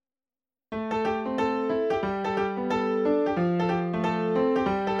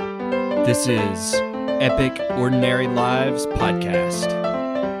This is Epic Ordinary Lives Podcast.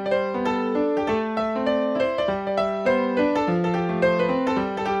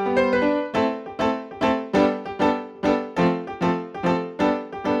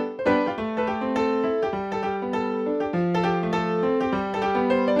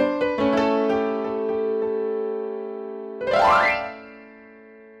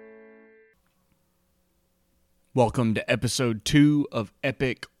 Welcome to episode 2 of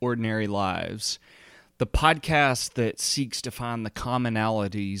Epic Ordinary Lives, the podcast that seeks to find the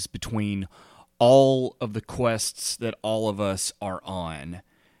commonalities between all of the quests that all of us are on,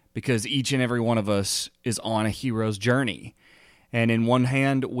 because each and every one of us is on a hero's journey. And in one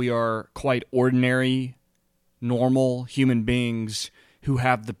hand, we are quite ordinary, normal human beings who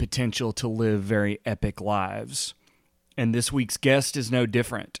have the potential to live very epic lives. And this week's guest is no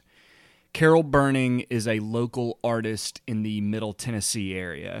different. Carol Burning is a local artist in the Middle Tennessee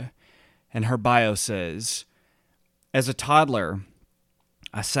area, and her bio says, "As a toddler,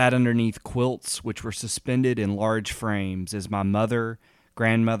 I sat underneath quilts which were suspended in large frames as my mother,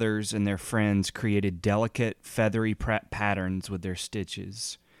 grandmothers, and their friends created delicate, feathery patterns with their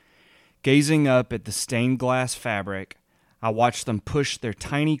stitches. Gazing up at the stained glass fabric, I watched them push their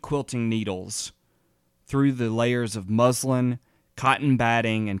tiny quilting needles through the layers of muslin, cotton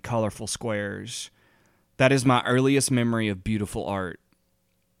batting, and colorful squares. That is my earliest memory of beautiful art.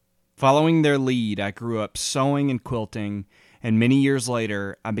 Following their lead, I grew up sewing and quilting, and many years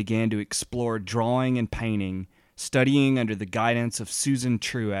later, I began to explore drawing and painting, studying under the guidance of Susan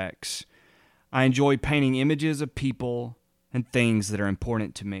Truex. I enjoy painting images of people and things that are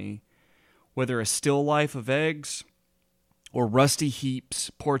important to me, whether a still life of eggs or rusty heaps,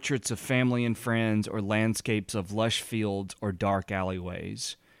 portraits of family and friends, or landscapes of lush fields or dark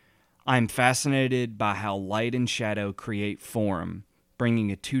alleyways. I am fascinated by how light and shadow create form,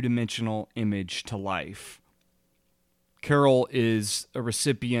 bringing a two-dimensional image to life." Carol is a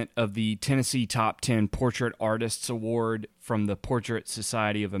recipient of the Tennessee Top 10 Portrait Artists Award from the Portrait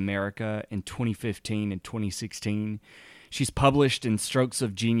Society of America in 2015 and 2016. She's published in Strokes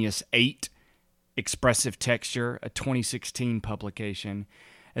of Genius 8, Expressive Texture, a 2016 publication,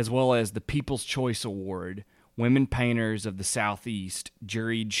 as well as the People's Choice Award, Women Painters of the Southeast,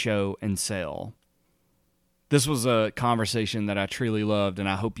 Juried Show and Sale. This was a conversation that I truly loved, and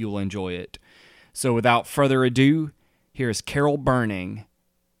I hope you will enjoy it. So without further ado, here's Carol Burning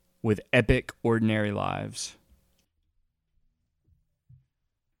with Epic Ordinary Lives.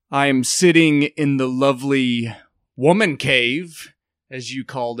 I am sitting in the lovely woman cave, as you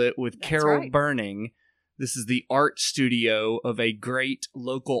called it, with That's Carol right. Burning. This is the art studio of a great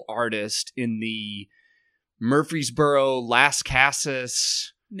local artist in the Murfreesboro, Las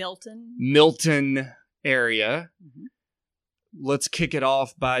Casas, Milton area. Mm-hmm. Let's kick it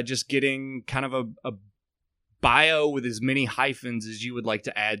off by just getting kind of a bio with as many hyphens as you would like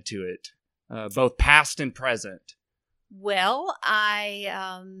to add to it, both past and present. Well,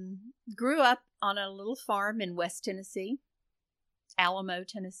 I grew up on a little farm in West Tennessee, Alamo,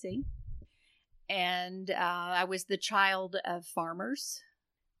 Tennessee, and I was the child of farmers,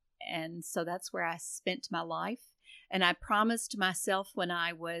 and so that's where I spent my life. And I promised myself when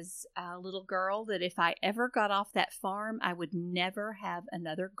I was a little girl that if I ever got off that farm, I would never have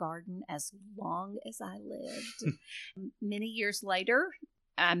another garden as long as I lived. Many years later,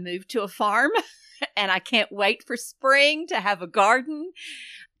 I moved to a farm, and I can't wait for spring to have a garden.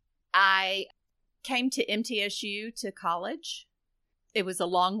 I came to MTSU to college. It was a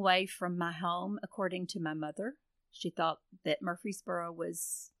long way from my home, according to my mother. She thought that Murfreesboro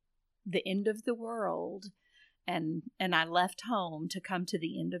was the end of the world, and I left home to come to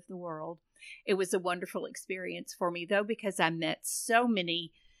the end of the world. It was a wonderful experience for me, though, because I met so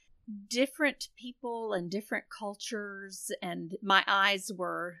many different people and different cultures, and my eyes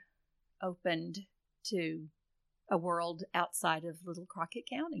were opened to a world outside of Little Crockett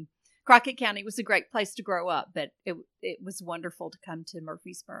County. Crockett County was a great place to grow up, but it was wonderful to come to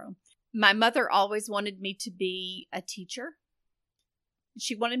Murfreesboro. My mother always wanted me to be a teacher.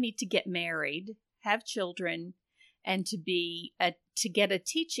 She wanted me to get married, have children, and to get a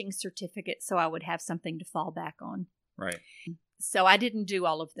teaching certificate so I would have something to fall back on. Right. So I didn't do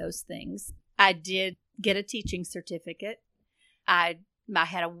all of those things. I did get a teaching certificate. I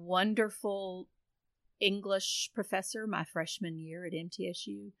had a wonderful English professor my freshman year at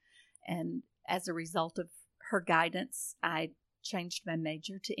MTSU. And as a result of her guidance, I changed my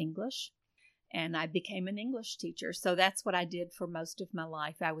major to English, and I became an English teacher. So that's what I did for most of my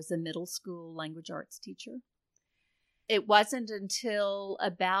life. I was a middle school language arts teacher. It wasn't until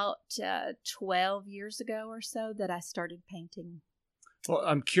about 12 years ago or so that I started painting. Well,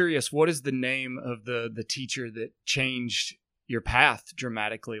 I'm curious, what is the name of the teacher that changed your path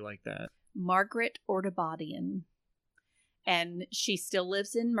dramatically like that? Margaret Ordubadian. And she still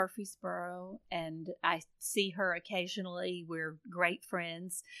lives in Murfreesboro, and I see her occasionally. We're great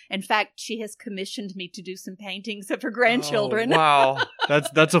friends. In fact, she has commissioned me to do some paintings of her grandchildren. Oh, wow.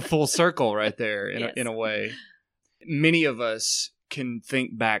 That's a full circle right there Yes. in a way. Many of us can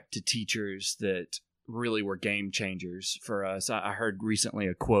think back to teachers that really were game changers for us. I heard recently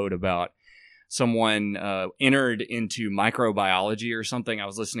a quote about someone entered into microbiology or something. I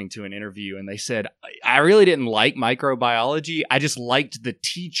was listening to an interview and they said, I really didn't like microbiology. I just liked the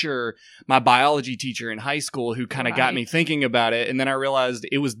teacher, my biology teacher in high school, who kind of got me thinking about it. And then I realized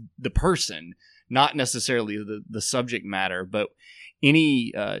it was the person, not necessarily the subject matter. But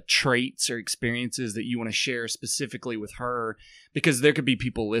any traits or experiences that you want to share specifically with her? Because there could be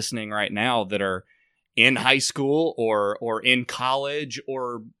people listening right now that are in high school or in college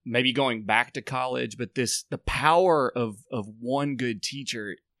or maybe going back to college, but the power of one good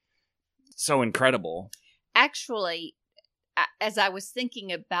teacher, so incredible. Actually, as I was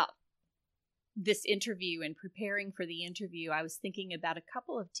thinking about this interview and preparing for the interview, I was thinking about a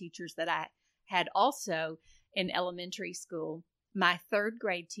couple of teachers that I had also in elementary school. My third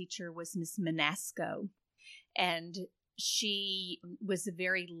grade teacher was Miss Manasco, and she was a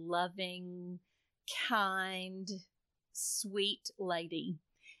very loving, kind, sweet lady.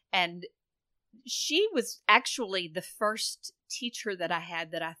 And she was actually the first teacher that I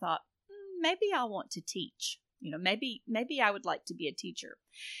had that I thought, maybe I want to teach. Maybe I would like to be a teacher.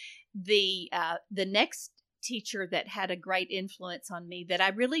 The next teacher that had a great influence on me that I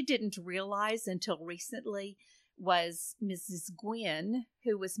really didn't realize until recently was Mrs. Gwynn,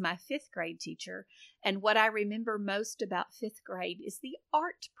 who was my fifth grade teacher. And what I remember most about fifth grade is the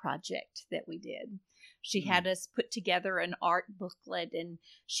art project that we did. She had us put together an art booklet, and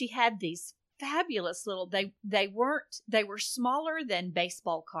she had these fabulous little, they were smaller than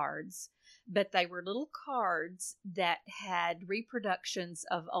baseball cards, but they were little cards that had reproductions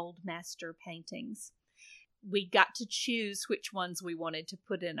of old master paintings. We got to choose which ones we wanted to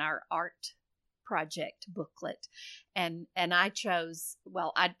put in our art project booklet, and I chose,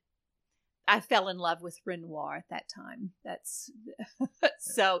 I fell in love with Renoir at that time. That's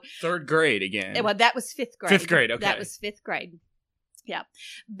so third grade again. Well, that was fifth grade. Fifth grade, okay. That was fifth grade. Yeah.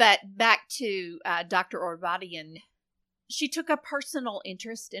 But back to Dr. Ordubadian, she took a personal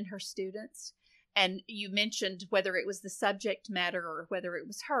interest in her students. And you mentioned whether it was the subject matter or whether it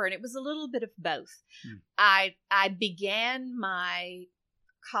was her, and it was a little bit of both. I began my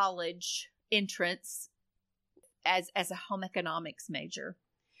college entrance as a home economics major,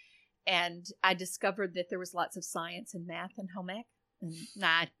 and I discovered that there was lots of science and math in home ec, and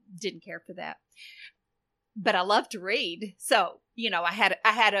I didn't care for that. But I love to read, so I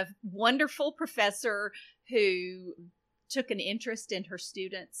had a wonderful professor who took an interest in her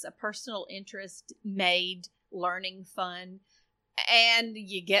students. A personal interest made learning fun, and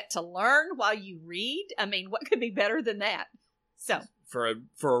you get to learn while you read. I mean, what could be better than that? So for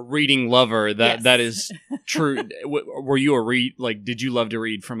a reading lover, yes. That is true. Were you did you love to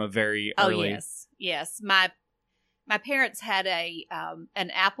read from a very early? Oh, yes. My parents had an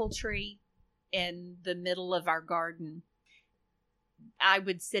apple tree in the middle of our garden. I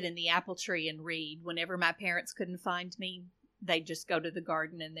would sit in the apple tree and read. Whenever my parents couldn't find me, they'd just go to the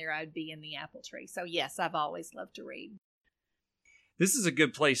garden, and there I'd be in the apple tree. So yes, I've always loved to read. This is a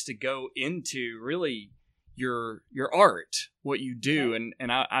good place to go into really your art, what you do. Okay.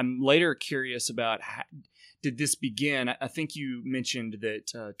 And I'm later curious about how did this begin? I think you mentioned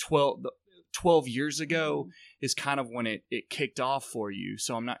that 12 years ago is kind of when it kicked off for you.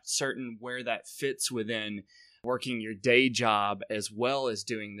 So I'm not certain where that fits within working your day job as well as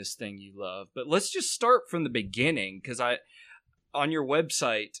doing this thing you love. But let's just start from the beginning, because on your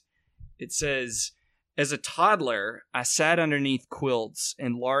website, it says, as a toddler, I sat underneath quilts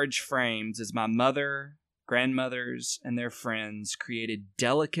in large frames as my mother, grandmothers, and their friends created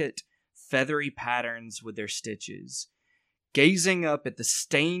delicate, feathery patterns with their stitches. Gazing up at the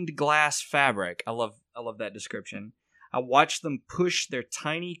stained glass fabric, I love that description, I watched them push their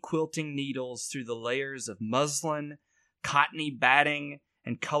tiny quilting needles through the layers of muslin, cottony batting,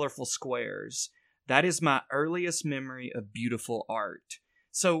 and colorful squares. That is my earliest memory of beautiful art.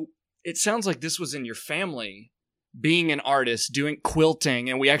 So it sounds like this was in your family, being an artist, doing quilting,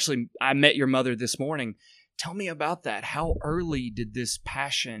 and I met your mother this morning. Tell me about that. How early did this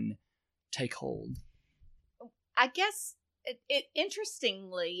passion take hold? I guess,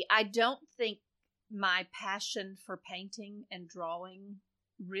 interestingly, I don't think my passion for painting and drawing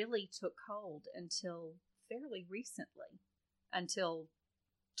really took hold until fairly recently. until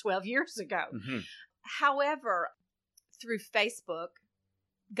 12 years ago. Mm-hmm. However, through Facebook,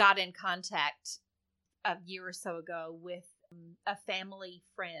 got in contact a year or so ago with a family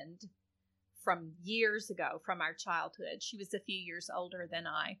friend from years ago, from our childhood. She was a few years older than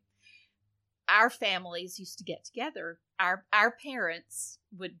I. Our families used to get together. Our parents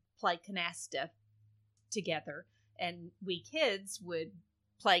would play canasta together, and we kids would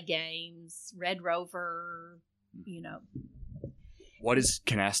play games, Red Rover, you know. What is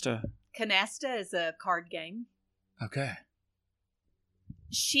canasta? Canasta is a card game. Okay.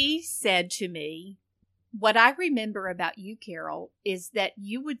 She said to me, what I remember about you, Carol, is that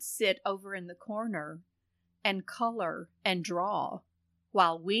you would sit over in the corner and color and draw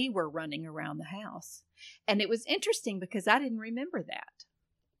while we were running around the house. And it was interesting because I didn't remember that.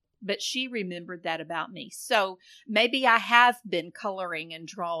 But she remembered that about me. So maybe I have been coloring and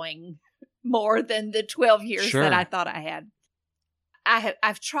drawing more than the 12 years that I thought I had.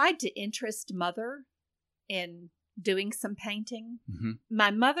 I've tried to interest Mother in doing some painting. Mm-hmm.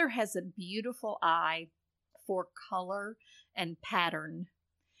 My mother has a beautiful eye for color and pattern.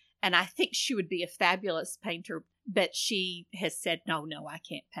 And I think she would be a fabulous painter, but she has said, no, I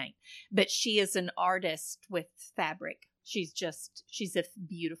can't paint. But she is an artist with fabric. She's a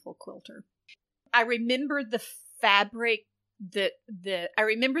beautiful quilter. I remember the fabric, I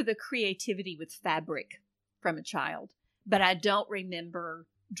remember the creativity with fabric from a child, but I don't remember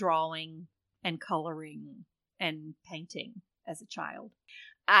drawing and coloring and painting as a child.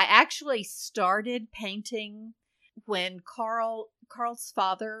 I actually started painting when Carl's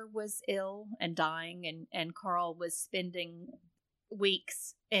father was ill and dying, and Carl was spending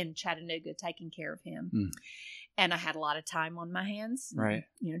weeks in Chattanooga taking care of him. Mm. And I had a lot of time on my hands. Right.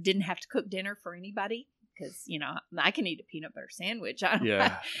 You know, didn't have to cook dinner for anybody because, you know, I can eat a peanut butter sandwich.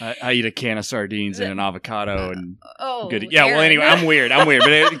 I eat a can of sardines and an avocado and good. Yeah, Aaron. Well, anyway, I'm weird,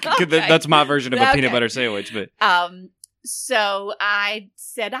 but Okay. That's my version of a peanut butter sandwich. But so I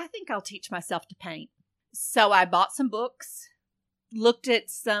said, I think I'll teach myself to paint. So I bought some books, looked at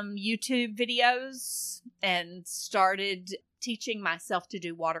some YouTube videos, and started teaching myself to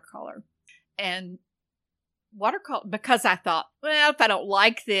do watercolor. And watercolor, because I thought, well, if I don't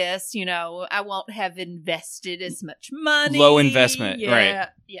like this, you know, I won't have invested as much money. Low investment, right?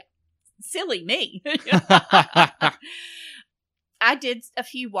 Yeah. Silly me. I did a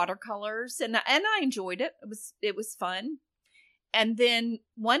few watercolors and I enjoyed it. It was fun. And then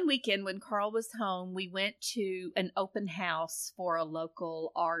one weekend when Carl was home, we went to an open house for a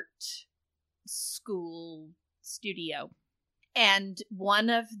local art school studio. And one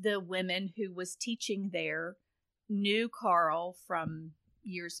of the women who was teaching there knew Carl from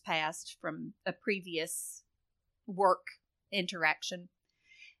years past, from a previous work interaction.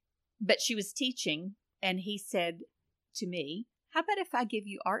 But she was teaching, and he said to me, how about if I give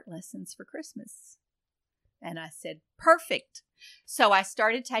you art lessons for Christmas? And I said, perfect. So I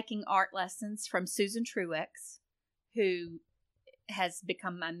started taking art lessons from Susan Truex, who has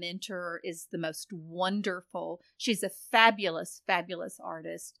become my mentor, is the most wonderful. She's a fabulous, fabulous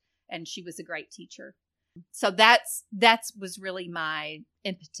artist, and she was a great teacher. So that was really my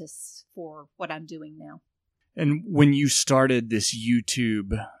impetus for what I'm doing now. And when you started this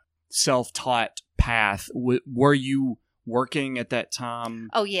YouTube self-taught path, were you working at that time?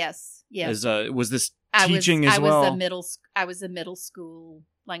 Oh, yes. Was this teaching as well? I was a middle school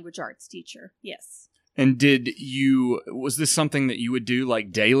language arts teacher. Yes. And was this something that you would do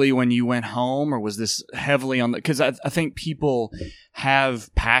like daily when you went home, or was this heavily on because I think people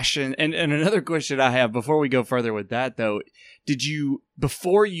have passion. And another question I have before we go further with that though,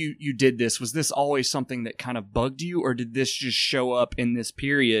 before you did this, was this always something that kind of bugged you, or did this just show up in this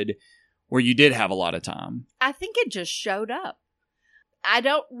period where you did have a lot of time? I think it just showed up. I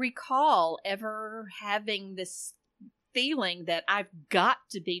don't recall ever having this feeling that I've got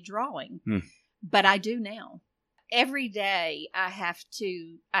to be drawing. But I do now. Every day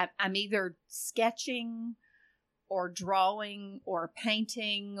I'm either sketching or drawing or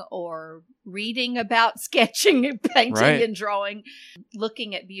painting or reading about sketching and painting and drawing,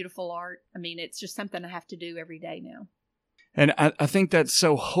 looking at beautiful art. I mean, it's just something I have to do every day now. And I think that's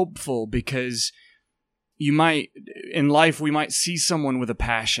so hopeful because in life, we might see someone with a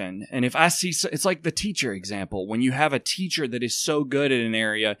passion. And if I see, it's like the teacher example. When you have a teacher that is so good at an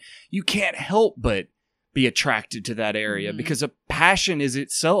area, you can't help but be attracted to that area because a passion is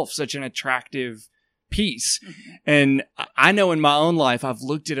itself such an attractive piece. Mm-hmm. And I know in my own life, I've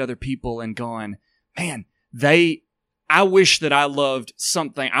looked at other people and gone, man, I wish that I loved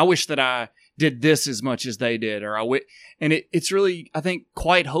something. I wish that I did this as much as they did, and it's really, I think,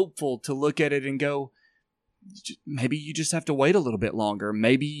 quite hopeful to look at it and go, maybe you just have to wait a little bit longer.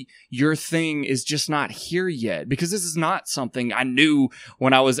 Maybe your thing is just not here yet, because this is not something I knew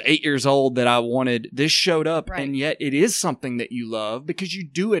when I was 8 years old that I wanted. This showed up, Right. and yet it is something that you love because you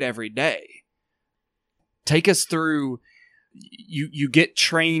do it every day. Take us through. You get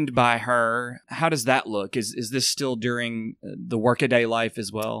trained by her. How does that look? Is this still during the workaday life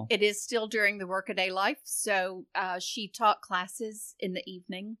as well? It is still during the workaday life. So she taught classes in the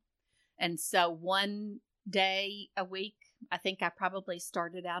evening. And so one day a week, I think I probably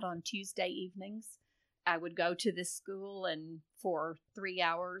started out on Tuesday evenings, I would go to this school, and for 3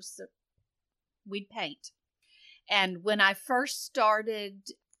 hours, we'd paint. And when I first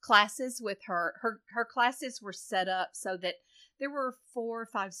started classes with her classes were set up so that there were 4 or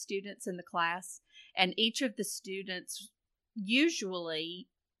 5 students in the class, and each of the students usually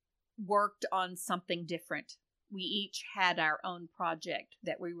worked on something different. We each had our own project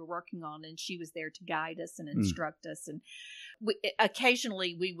that we were working on, and she was there to guide us and instruct us. And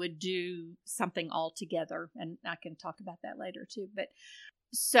occasionally we would do something all together, and I can talk about that later too. But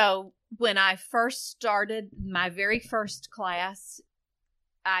so when I first started my very first class,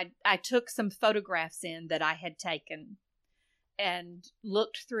 I took some photographs in that I had taken and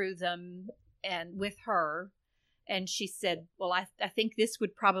looked through them and with her, and she said, well, I think this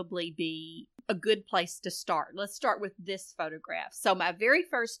would probably be a good place to start. Let's start with this photograph. So my very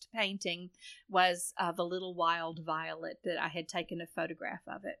first painting was of a little wild violet that I had taken a photograph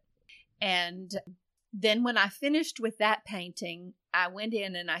of it. And then when I finished with that painting, I went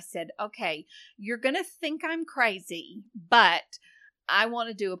in and I said, okay, you're going to think I'm crazy, but I want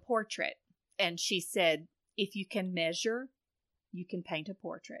to do a portrait. And she said, if you can measure, you can paint a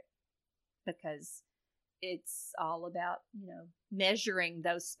portrait, because it's all about, measuring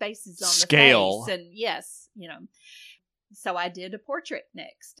those spaces on Scale. the face. And yes, so I did a portrait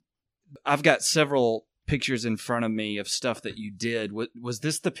next. I've got several pictures in front of me of stuff that you did. Was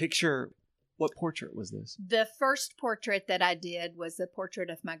this the picture? What portrait was this? The first portrait that I did was a portrait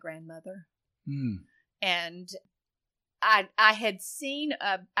of my grandmother. And I had seen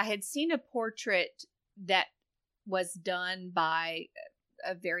a portrait that was done by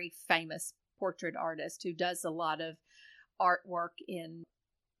a very famous portrait artist who does a lot of artwork in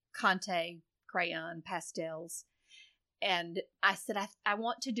Conte crayon pastels. And I said, I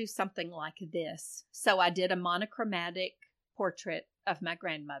want to do something like this. So I did a monochromatic portrait of my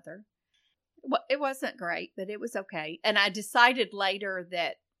grandmother. Well, it wasn't great, but it was okay. And I decided later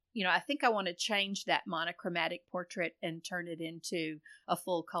that, I think I want to change that monochromatic portrait and turn it into a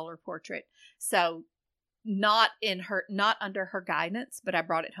full color portrait. So not under her guidance, but I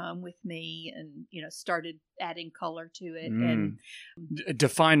brought it home with me and, started adding color to it. And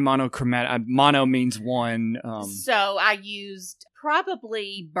define monochromatic. Mono means one. So I used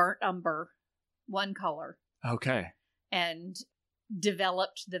probably burnt umber, one color. Okay. And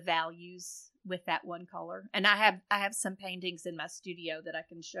developed the values with that one color. And I have some paintings in my studio that I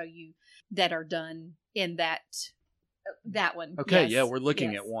can show you that are done in that one. Okay, yes. Yeah, we're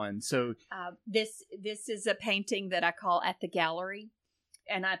looking at one. So this is a painting that I call At the Gallery,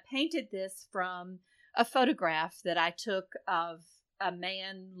 and I painted this from a photograph that I took of a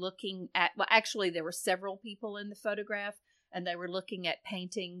man looking at. Well, actually, there were several people in the photograph, and they were looking at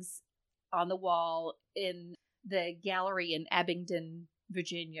paintings on the wall in the gallery in Abingdon,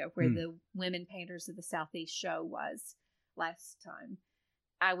 Virginia, where the Women Painters of the Southeast show was last time.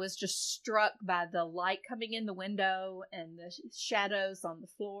 I was just struck by the light coming in the window and the shadows on the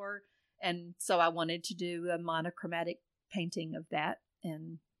floor. And so I wanted to do a monochromatic painting of that.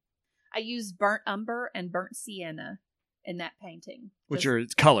 And I used burnt umber and burnt sienna in that painting. Which are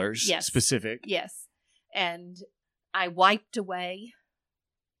colors, yes, specific. Yes. And I wiped away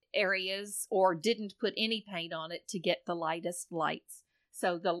areas or didn't put any paint on it to get the lightest lights.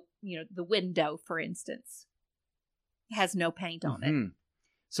 So the window, for instance, has no paint on it.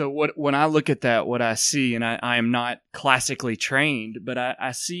 So when I look at that, what I see, and I am not classically trained, but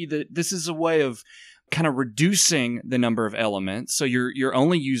I see that this is a way of kind of reducing the number of elements. So you're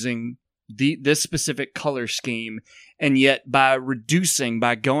only using this specific color scheme, and yet by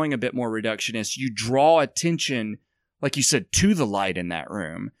going a bit more reductionist, you draw attention, like you said, to the light in that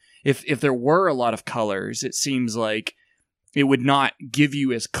room. If there were a lot of colors, it seems like it would not give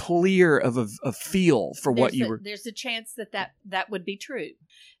you as clear of a feel for what you were. There's a chance that would be true.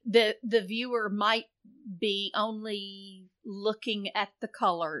 The viewer might be only looking at the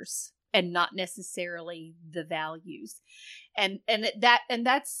colors and not necessarily the values, and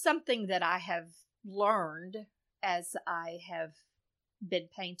that's something that I have learned as I have been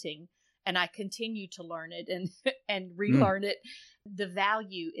painting, and I continue to learn it and relearn it, the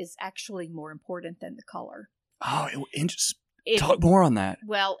value is actually more important than the color. Oh, interesting. Talk more on that.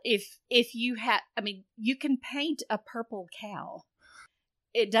 Well, if you have, you can paint a purple cow.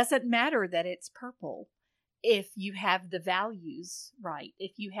 It doesn't matter that it's purple if you have the values right.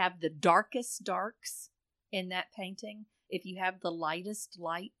 If you have the darkest darks in that painting, if you have the lightest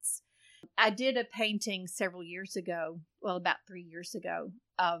lights. I did a painting several years ago, well, about 3 years ago,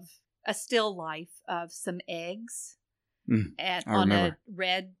 of a still life of some eggs and on a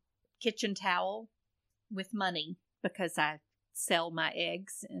red kitchen towel with money, because I sell my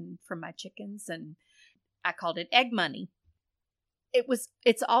eggs and from my chickens, and I called it Egg Money.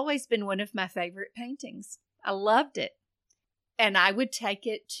 It's always been one of my favorite paintings. I loved it. And I would take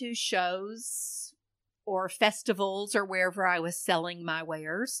it to shows or festivals or wherever I was selling my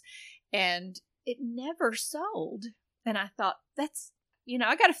wares, and it never sold. And I thought,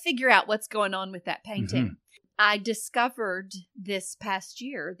 I got to figure out what's going on with that painting. Mm-hmm. I discovered this past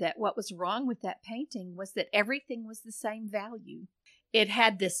year that what was wrong with that painting was that everything was the same value. It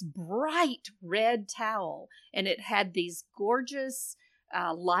had this bright red towel, and it had these gorgeous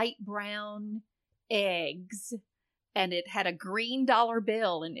light brown eggs, and it had a green dollar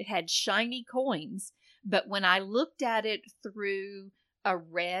bill, and it had shiny coins. But when I looked at it through a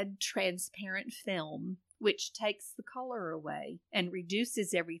red transparent film, which takes the color away and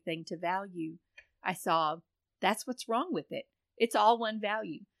reduces everything to value, I saw that's what's wrong with it. It's all one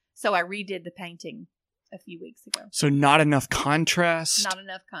value. So I redid the painting a few weeks ago. So not enough contrast? Not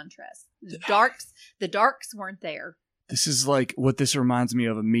enough contrast. The darks weren't there. This is like, what this reminds me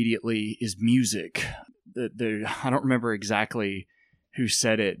of immediately is music. I don't remember exactly who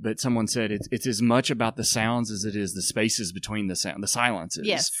said it, but someone said it's as much about the sounds as it is the spaces between the silences.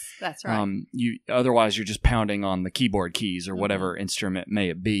 Yes, that's right. Otherwise you're just pounding on the keyboard keys or whatever instrument may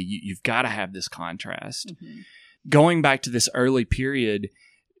it be. You've got to have this contrast. Mm-hmm. Going back to this early period,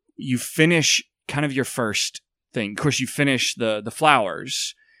 you finish kind of your first thing. Of course, you finish the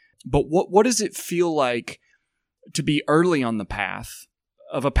flowers, but what does it feel like to be early on the path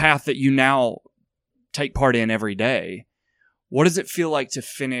of a path that you now take part in every day? What does it feel like to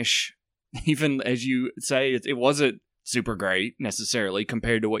finish, even as you say, it wasn't super great necessarily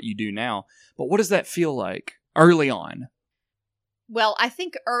compared to what you do now, but what does that feel like early on? Well, I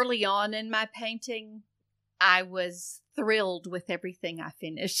think early on in my painting, I was thrilled with everything I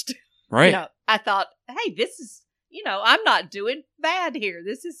finished. Right. I thought, hey, this is, I'm not doing bad here.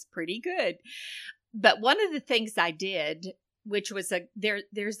 This is pretty good. But one of the things I did, which was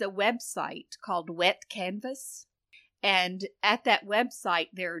there's a website called Wet Canvas. And at that website,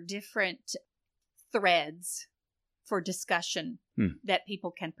 there are different threads for discussion that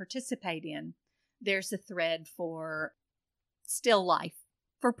people can participate in. There's a thread for still life,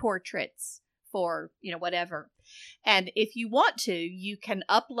 for portraits, for, whatever. And if you want to, you can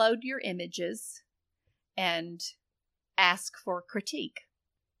upload your images and ask for critique.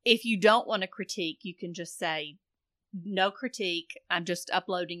 If you don't want to critique, you can just say, no critique, I'm just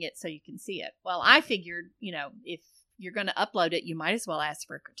uploading it so you can see it. Well, I figured, if you're going to upload it, you might as well ask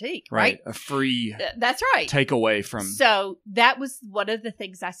for a critique, right? A free that's right. takeaway from. So that was one of the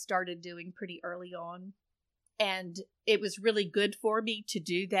things I started doing pretty early on. And it was really good for me to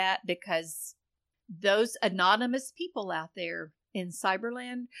do that, because those anonymous people out there in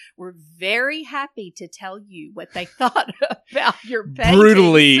Cyberland were very happy to tell you what they thought about your paintings.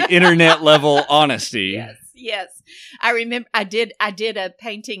 Brutally internet level honesty. Yes. I remember I did a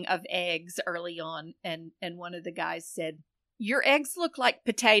painting of eggs early on, and one of the guys said, "Your eggs look like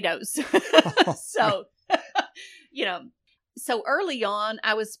potatoes." So, so early on,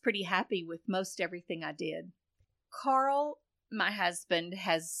 I was pretty happy with most everything I did. Carl, my husband,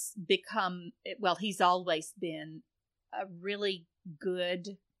 has become, well, he's always been a really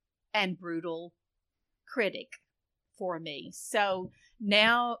good and brutal critic for me. So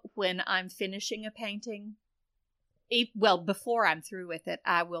now when I'm finishing a painting, before I'm through with it,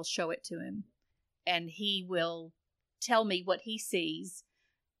 I will show it to him, and he will tell me what he sees.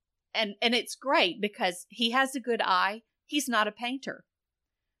 And it's great because he has a good eye. He's not a painter.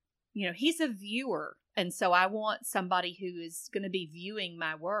 He's a viewer. And so I want somebody who is going to be viewing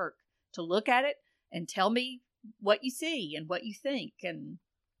my work to look at it and tell me what you see and what you think. And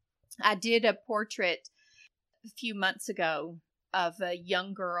I did a portrait a few months ago of a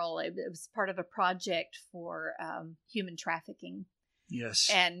young girl. It was part of a project for human trafficking. Yes.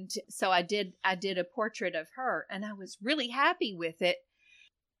 And so I did a portrait of her, and I was really happy with it.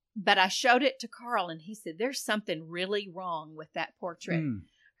 But I showed it to Carl, and he said, "There's something really wrong with that portrait.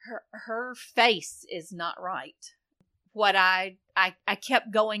 Her face is not right." what I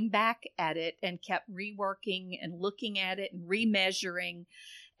kept going back at it and kept reworking and looking at it and remeasuring.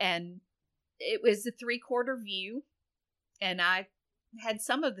 And it was a 3/4 view. And I had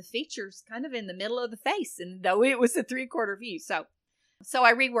some of the features kind of in the middle of the face. And though it was a 3/4 view. So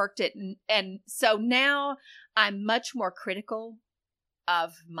I reworked it. And so now I'm much more critical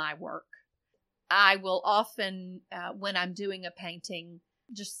of my work. I will often, when I'm doing a painting,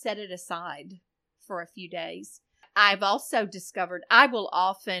 just set it aside for a few days. I've also discovered I will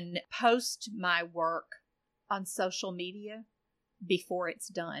often post my work on social media before it's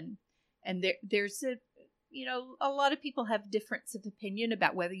done. And there's a lot of people have difference of opinion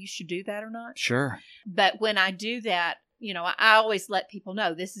about whether you should do that or not. Sure. But when I do that, I always let people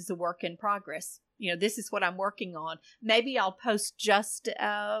know this is a work in progress. This is what I'm working on. Maybe I'll post just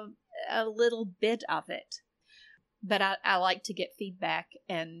a little bit of it. But I like to get feedback,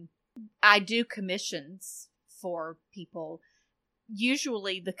 and I do commissions for people.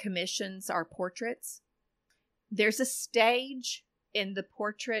 Usually the commissions are portraits. There's a stage in the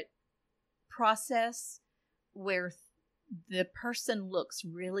portrait process where the person looks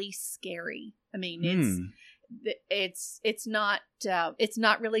really scary. I mean, it's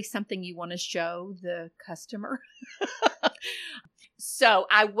not really something you want to show the customer. So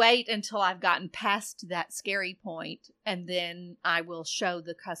I wait until I've gotten past that scary point, and then I will show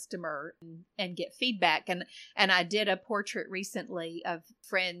the customer and get feedback. And I did a portrait recently of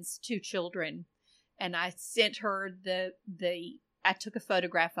friends' 2 children, and I sent her I took a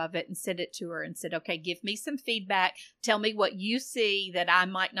photograph of it and sent it to her and said, okay, give me some feedback. Tell me what you see that I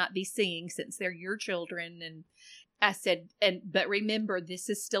might not be seeing since they're your children. And I said, but remember, this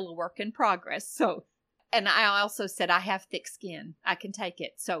is still a work in progress. So, and I also said, I have thick skin. I can take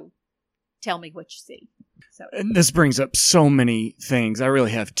it. So tell me what you see. So, and this brings up so many things. I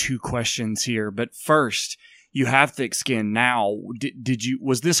really have 2 questions here. But first, you have thick skin now.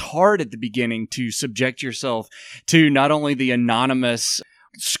 Was this hard at the beginning to subject yourself to not only the anonymous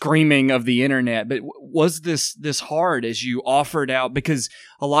screaming of the internet, but was this hard as you offered out? Because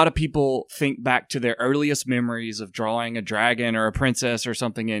a lot of people think back to their earliest memories of drawing a dragon or a princess or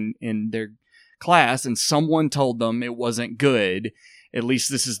something in their class, and someone told them it wasn't good. At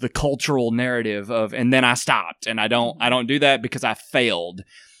least this is the cultural narrative of, and then I stopped, and I don't do that because I failed.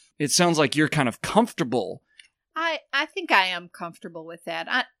 It sounds like you're kind of comfortable. I think I am comfortable with that.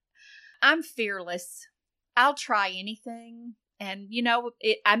 I'm fearless. I'll try anything, and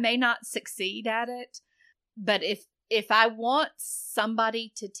I may not succeed at it, but if I want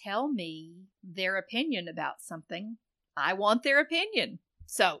somebody to tell me their opinion about something, I want their opinion.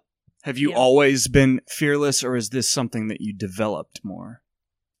 So, have you always been fearless, or is this something that you developed more?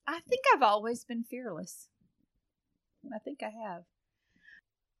 I think I've always been fearless. I think I have.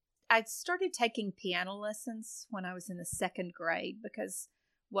 I started taking piano lessons when I was in the 2nd grade because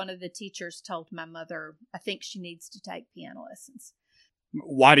one of the teachers told my mother, I think she needs to take piano lessons.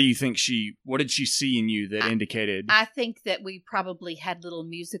 Why do you think what did she see in you that indicated? I think that we probably had little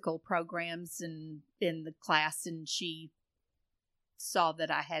musical programs in the class, and she saw that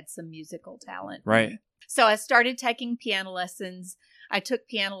I had some musical talent. Right. So I started taking piano lessons. I took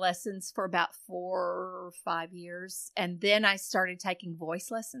piano lessons for about 4 or 5 years. And then I started taking voice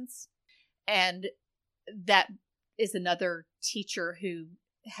lessons. And that is another teacher who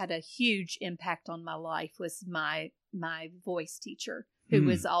had a huge impact on my life, was my voice teacher, who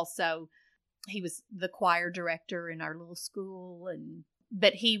was also, he was the choir director in our little school.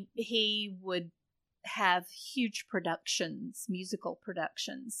 But he would have huge productions, musical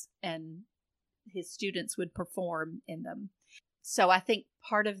productions, and his students would perform in them. So I think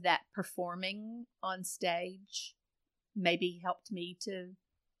part of that performing on stage maybe helped me to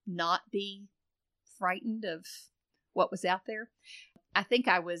not be frightened of what was out there. I think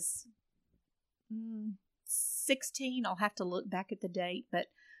I was 16. I'll have to look back at the date, but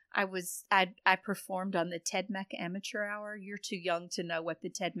I performed on the Ted Mack Amateur Hour. You're too young to know what the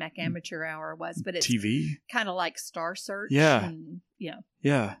Ted Mack Amateur Hour was, but it's TV, kind of like Star Search. Yeah. And,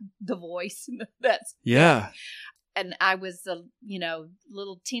 yeah. The Voice. That's yeah. And I was a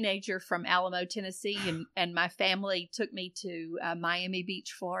little teenager from Alamo, Tennessee, and my family took me to Miami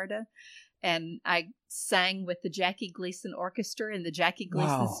Beach, Florida, and I sang with the Jackie Gleason Orchestra in the Jackie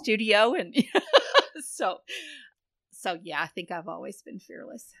Gleason studio, and So yeah, I think I've always been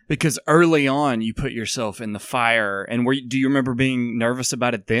fearless. Because early on, you put yourself in the fire, and do you remember being nervous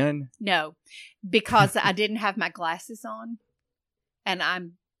about it then? No, because I didn't have my glasses on, and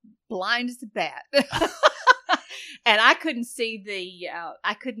I'm blind as a bat. And I couldn't see the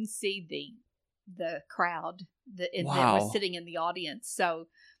crowd that was sitting in the audience. So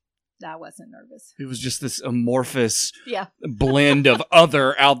I wasn't nervous. It was just this amorphous Yeah. blend of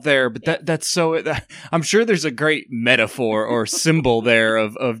other out there. But that's so, I'm sure there's a great metaphor or symbol there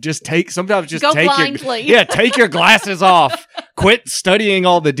of just sometimes just go take blindly. take your glasses off. Quit studying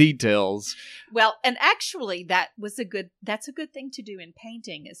all the details. Well, and actually that's a good thing to do in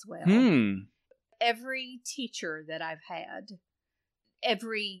painting as well. Every teacher that I've had,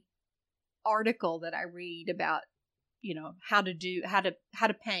 every article that I read about, how to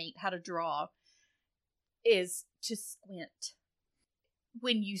paint, how to draw, is to squint.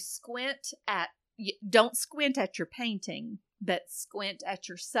 When you don't squint at your painting, but squint at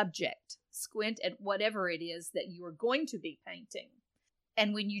your subject. Squint at whatever it is that you are going to be painting.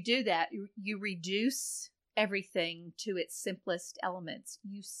 And when you do that, you reduce everything to its simplest elements.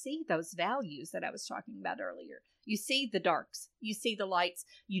 You see those values that I was talking about earlier. You see the darks. You see the lights.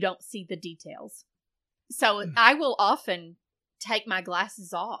 You don't see the details. So I will often take my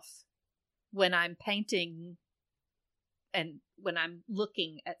glasses off when I'm painting and when I'm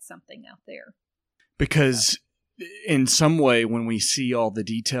looking at something out there. Because in some way, when we see all the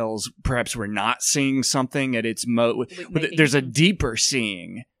details, perhaps we're not seeing something at its there's a deeper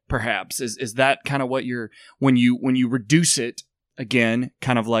seeing, perhaps. Is that kind of what when you reduce it, again,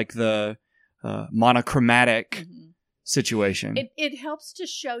 kind of like the monochromatic situation? It helps to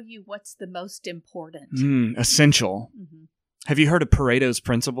show you what's the most important. Essential. Mm-hmm. Have you heard of Pareto's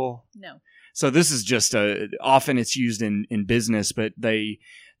principle? No. So this is just often it's used in business, but I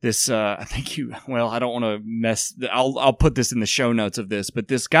don't want to mess. I'll put this in the show notes of this, but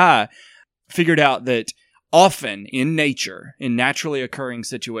this guy figured out that often in nature, in naturally occurring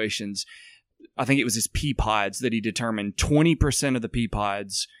situations, I think it was his pea pods that he determined 20% of the pea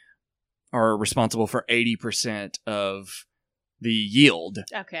pods are responsible for 80% of the yield.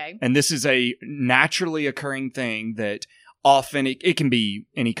 Okay. And this is a naturally occurring thing that often it can be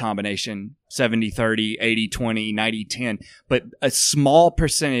any combination, 70-30, 80-20, 90-10, but a small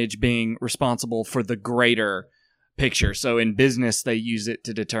percentage being responsible for the greater picture. So in business, they use it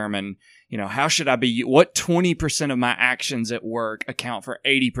to determine, what 20% of my actions at work account for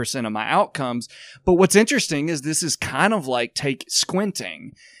 80% of my outcomes. But what's interesting is this is kind of like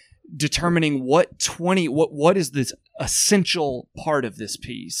squinting, determining what is this essential part of this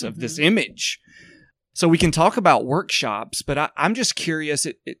piece, of this image. So we can talk about workshops, but I'm just curious.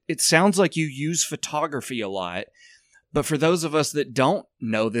 It sounds like you use photography a lot, but for those of us that don't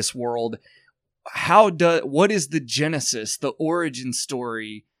know this world, what is the genesis, the origin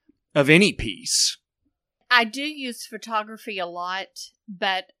story of any piece? I do use photography a lot,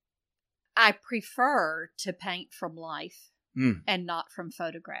 but I prefer to paint from life and not from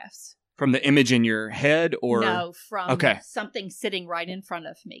photographs. From the image in your head, or no, from something sitting right in front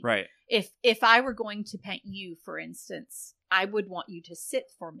of me. Right. If I were going to paint you, for instance, I would want you to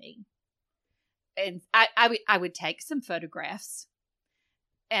sit for me, and I would take some photographs,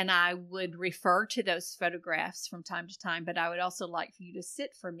 and I would refer to those photographs from time to time. But I would also like for you to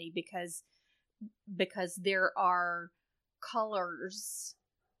sit for me because there are colors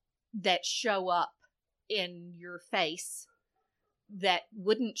that show up in your face that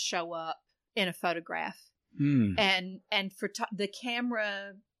wouldn't show up in a photograph. And the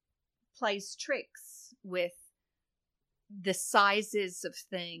camera plays tricks with the sizes of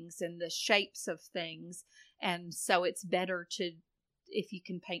things and the shapes of things. And so it's better if you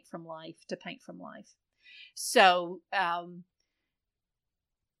can paint from life, to paint from life. So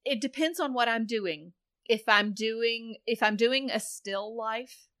it depends on what I'm doing. If I'm doing a still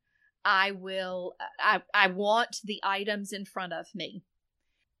life, I want the items in front of me.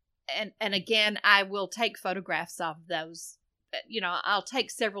 And again, I will take photographs of those. I'll take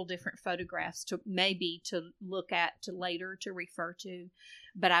several different photographs to look at, to later, to refer to,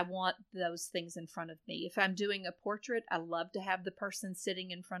 but I want those things in front of me. If I'm doing a portrait, I love to have the person sitting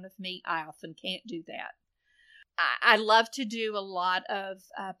in front of me. I often can't do that. I love to do a lot of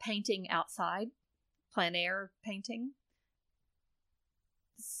painting outside, plein air painting.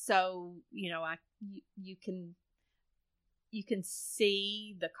 So, you can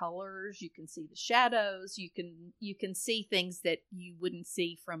see the colors, you can see the shadows, you can see things that you wouldn't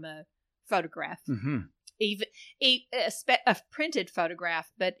see from a photograph. Even a printed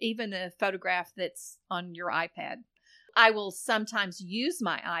photograph, but even a photograph that's on your iPad. I will sometimes use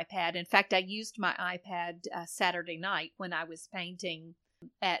my iPad. In fact, I used my iPad Saturday night when I was painting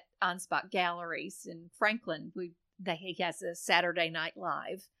at Ansbach Galleries in Franklin. He has a Saturday Night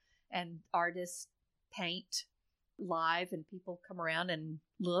Live, and artists paint live, and people come around and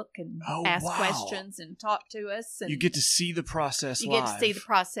look and ask questions and talk to us. And you get to see the process live. You get to see the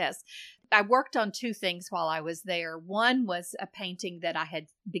process. I worked on two things while I was there. One was a painting that I had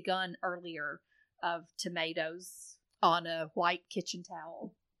begun earlier of tomatoes on a white kitchen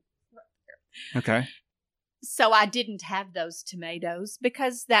towel. Okay. So I didn't have those tomatoes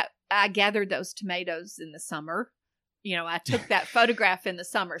because I gathered those tomatoes in the summer. I took that photograph in the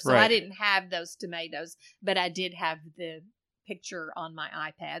summer, so Right. I didn't have those tomatoes, but I did have the picture on my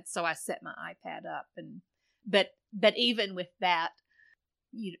iPad. So I set my iPad up, but even with that,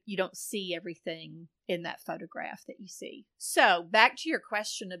 you don't see everything in that photograph that you see. So back to your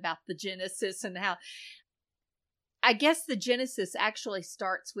question about the genesis and how, I guess the genesis actually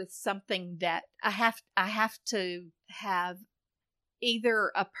starts with something that I have to have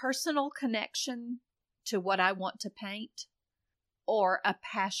either a personal connection to what I want to paint or a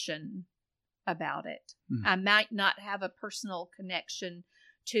passion about it. Mm. I might not have a personal connection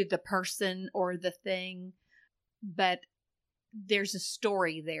to the person or the thing, but there's a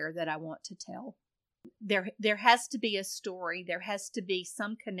story there that I want to tell. There has to be a story. There has to be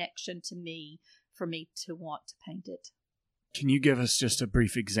some connection to me for me to want to paint it. Can you give us just a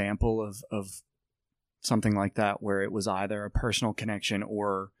brief example of something like that where it was either a personal connection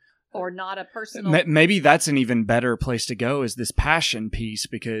or not a personal... Maybe that's an even better place to go, is this passion piece,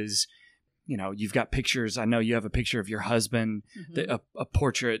 because you've got pictures. I know you have a picture of your husband, Mm-hmm. a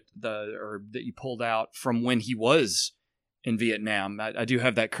portrait that you pulled out from when he was in Vietnam. I do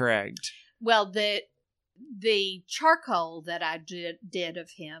have that correct. Well, the charcoal that I did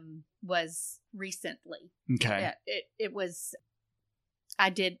of him was recently. Okay. It was, I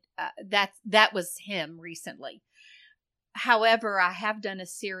did, that was him recently. However, I have done a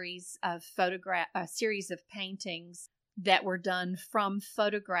series of paintings that were done from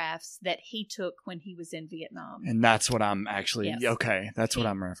photographs that he took when he was in Vietnam. And that's what I'm actually, Yes. okay, that's what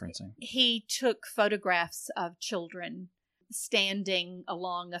I'm referencing. He took photographs of children standing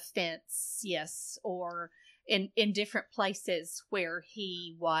along a fence, yes, or in different places where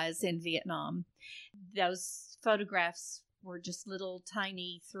he was in Vietnam. Those photographs were just little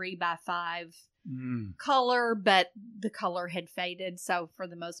tiny 3x5 color, but the color had faded. So for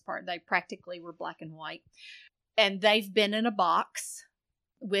the most part, they practically were black and white. And they've been in a box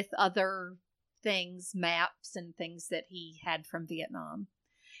with other things, maps and things that he had from Vietnam.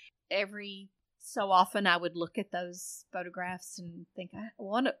 Every so often I would look at those photographs and think, I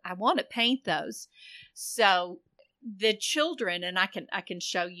want to paint those. So the children, and I can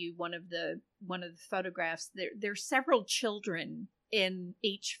show you one of the photographs. There's several children in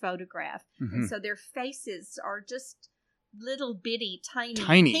each photograph. Mm-hmm. And so their faces are just little bitty,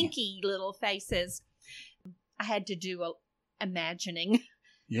 tiny, pinky little faces. I had to do imagining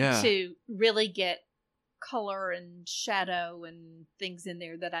to really get color and shadow and things in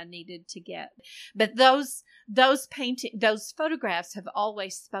there that I needed to get. But those photographs have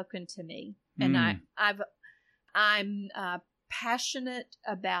always spoken to me. And I'm passionate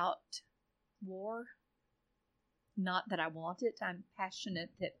about war. Not that I want it. I'm passionate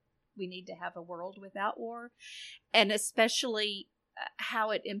that we need to have a world without war, and especially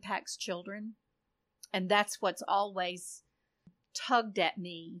how it impacts children. And that's what's always tugged at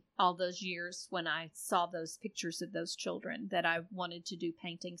me all those years when I saw those pictures of those children, that I wanted to do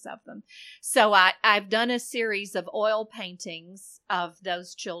paintings of them. So I've done a series of oil paintings of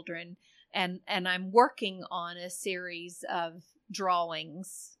those children, and I'm working on a series of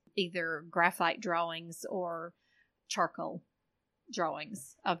drawings, either graphite drawings or charcoal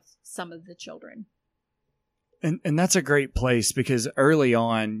drawings of some of the children. And that's a great place, because early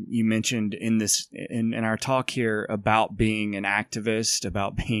on you mentioned in our talk here about being an activist,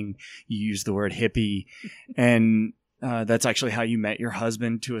 about being, you used the word hippie, and that's actually how you met your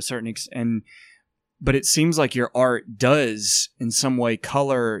husband to a certain extent. But it seems like your art does in some way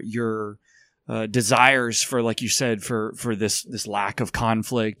color your desires for, like you said, for this lack of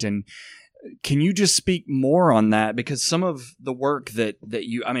conflict. And can you just speak more on that? Because some of the work that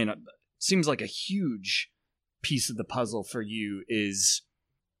you, I mean, it seems like a huge piece of the puzzle for you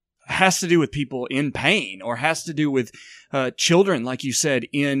has to do with people in pain, or has to do with children, like you said,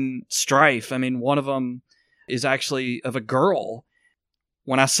 in strife. I mean, one of them is actually of a girl.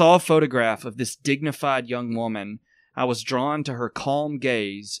 When I saw a photograph of this dignified young woman, I was drawn to her calm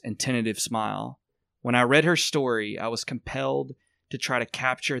gaze and tentative smile. When I read her story, I was compelled to try to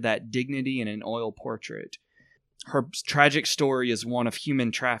capture that dignity in an oil portrait. Her tragic story is one of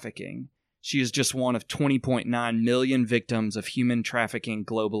human trafficking. She is just one of 20.9 million victims of human trafficking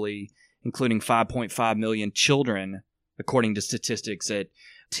globally, including 5.5 million children, according to statistics at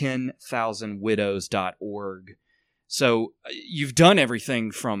 10,000widows.org. So you've done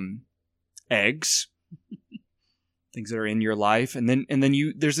everything from eggs things that are in your life, and then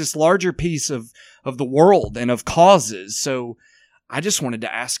there's this larger piece of the world and of causes. So I just wanted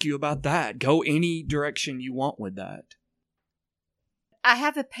to ask you about that. Go any direction you want with that. I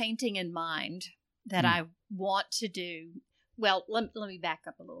have a painting in mind that I want to do. Well, let me back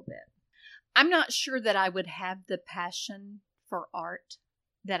up a little bit. I'm not sure that I would have the passion for art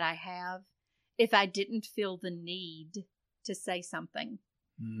that I have if I didn't feel the need to say something.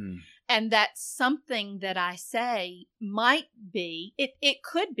 And that something that I say might be, it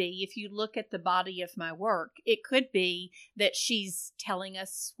could be, if you look at the body of my work, it could be that she's telling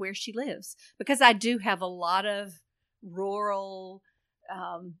us where she lives. Because I do have a lot of rural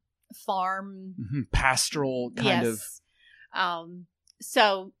farm. Pastoral kind of.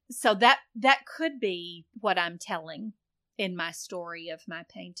 So that could be what I'm telling in my story of my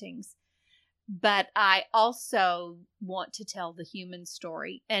paintings. But I also want to tell the human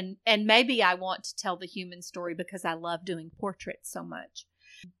story. And maybe I want to tell the human story because I love doing portraits so much.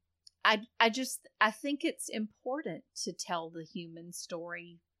 I think it's important to tell the human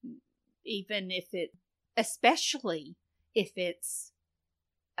story, especially if it's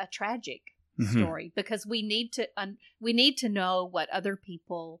a tragic story, because we need to know what other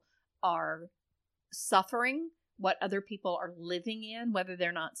people are suffering, what other people are living in, whether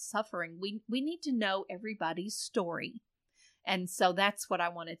they're not suffering. We need to know everybody's story. And so that's what I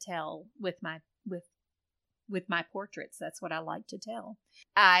want to tell with my portraits. That's what I like to tell.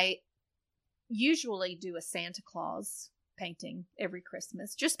 I usually do a Santa Claus painting every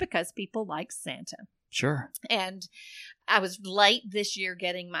Christmas just because people like Santa. Sure. And I was late this year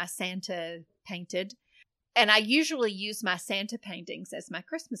getting my Santa painted. And I usually use my Santa paintings as my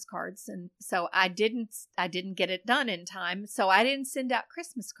Christmas cards. And so I didn't get it done in time. So I didn't send out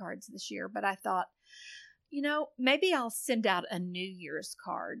Christmas cards this year. But I thought, maybe I'll send out a New Year's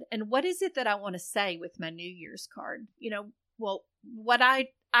card. And what is it that I want to say with my New Year's card? Well, what I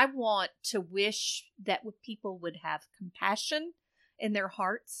want to wish that people would have compassion in their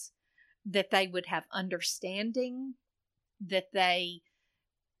hearts, that they would have understanding, that they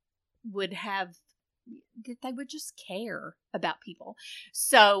would just care about people.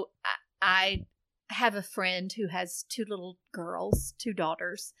 So I have a friend who has 2 little girls, 2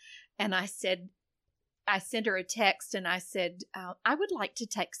 daughters. And I sent her a text and I said, I would like to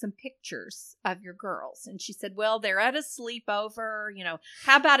take some pictures of your girls. And she said, well, they're at a sleepover.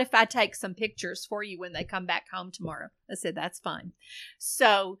 How about if I take some pictures for you when they come back home tomorrow? I said, that's fine.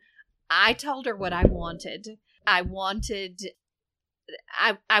 So I told her what I wanted. I wanted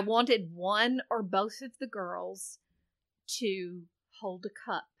one or both of the girls to hold a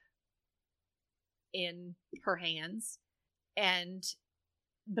cup in her hands. And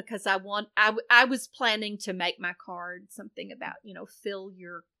because I was planning to make my card something about, fill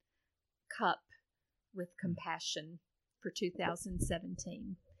your cup with compassion for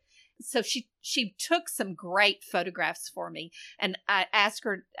 2017. So she took some great photographs for me. And I asked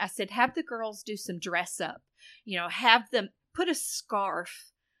her, I said, have the girls do some dress up, have them put a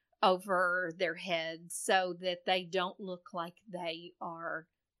scarf over their heads so that they don't look like they are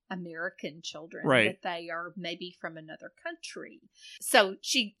American children, right, that they are maybe from another country. So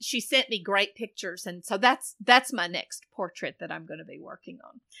she sent me great pictures. And so that's my next portrait that I'm going to be working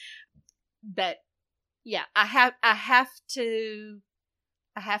on. But yeah, I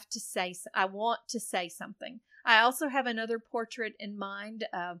want to say something. I also have another portrait in mind.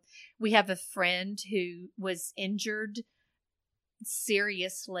 We have a friend who was injured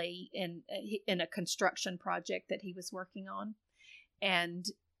seriously in a construction project that he was working on. And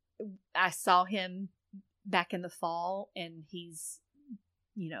I saw him back in the fall, and he's,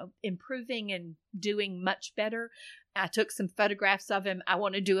 improving and doing much better. I took some photographs of him. I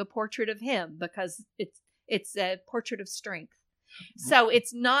want to do a portrait of him because it's a portrait of strength. So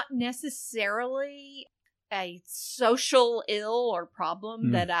it's not necessarily a social ill or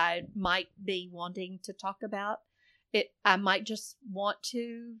problem that I might be wanting to talk about. I might just want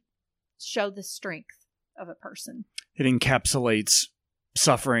to show the strength of a person. It encapsulates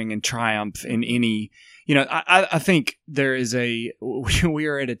suffering and triumph in any, I think there is we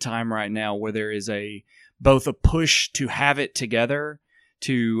are at a time right now where there is both a push to have it together,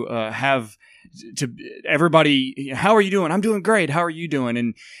 to have to everybody, how are you doing? I'm doing great. How are you doing?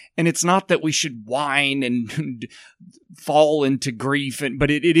 And it's not that we should whine and fall into grief, but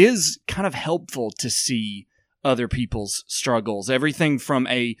it is kind of helpful to see other people's struggles. Everything from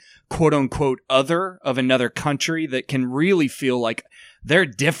a quote unquote other of another country that can really feel like they're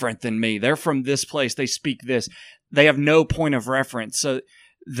different than me. They're from this place. They speak this. They have no point of reference. So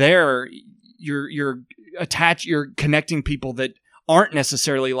you're connecting people that aren't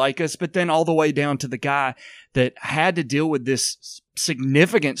necessarily like us, but then all the way down to the guy that had to deal with this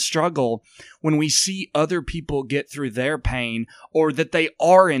significant struggle. When we see other people get through their pain or that they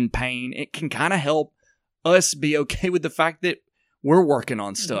are in pain, it can kind of help us be okay with the fact that we're working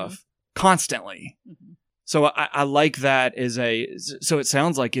on stuff constantly. So I like that so it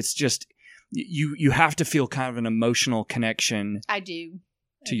sounds like it's just, you have to feel kind of an emotional connection. I do.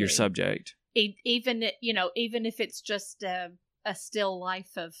 To your subject. Even if it's just a still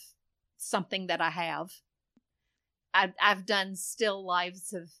life of something that I have. I've done still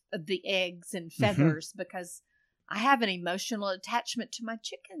lives of the eggs and feathers because I have an emotional attachment to my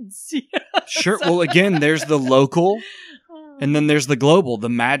chickens. Sure. Well, again, there's the local and then there's the global, the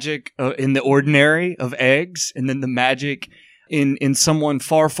magic in the ordinary of eggs, and then the magic in someone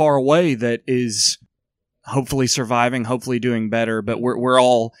far, far away that is hopefully surviving, hopefully doing better. But we're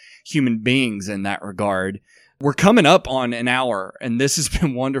all human beings in that regard. We're coming up on an hour, and this has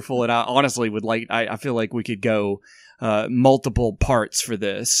been wonderful. And I honestly would I feel like we could go multiple parts for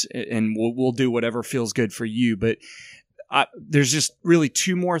this, and we'll do whatever feels good for you. But there's just really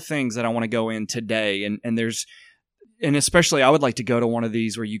two more things that I want to go in today, and especially I would like to go to one of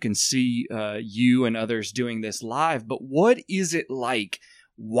these where you can see you and others doing this live. But what is it like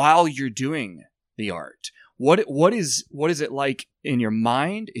while you're doing the art? What is it like in your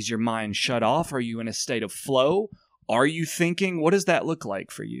mind? Is your mind shut off? Are you in a state of flow? Are you thinking? What does that look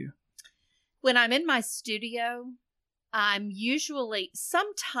like for you? When I'm in my studio,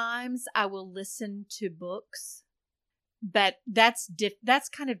 sometimes I will listen to books, but that's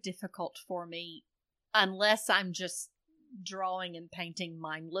kind of difficult for me unless I'm just drawing and painting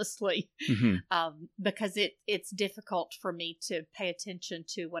mindlessly, because it's difficult for me to pay attention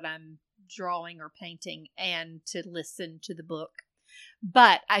to what I'm drawing or painting and to listen to the book.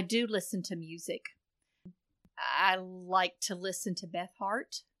 But I do listen to music. I like to listen to Beth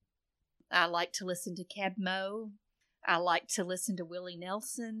Hart. I like to listen to Cab Mo. I like to listen to Willie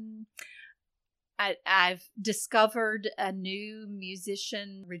Nelson. I've discovered a new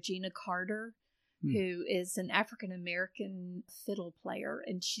musician, Regina Carter, who is an African-American fiddle player,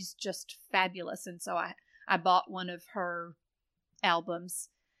 and she's just fabulous. And so I bought one of her albums,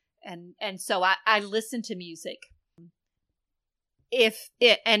 and so I listen to music. If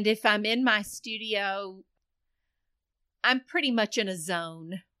I'm in my studio, I'm pretty much in a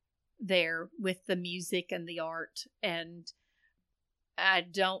zone there with the music and the art, and I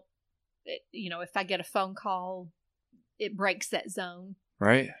don't, if I get a phone call, it breaks that zone.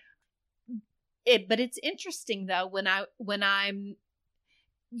 Right. But it's interesting though, when I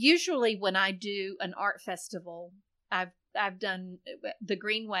do an art festival, I've done the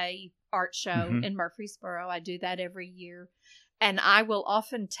Greenway Art Show in Murfreesboro. I do that every year. And I will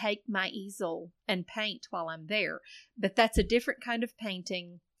often take my easel and paint while I'm there. But that's a different kind of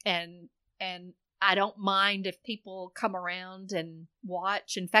painting. And I don't mind if people come around and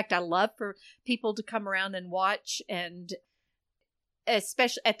watch. In fact, I love for people to come around and watch. And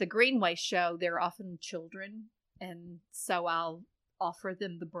especially at the Greenway show, there are often children. And so I'll offer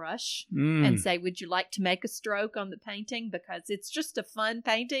them the brush and say, would you like to make a stroke on the painting? Because it's just a fun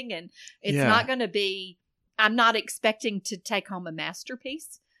painting, and it's not going to be, I'm not expecting to take home a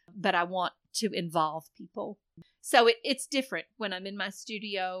masterpiece, but I want to involve people. So it's different when I'm in my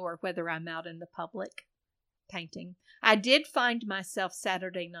studio or whether I'm out in the public painting. I did find myself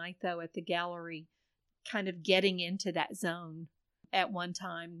Saturday night, though, at the gallery, kind of getting into that zone at one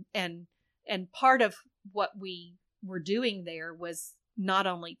time. And part of what we were doing there was not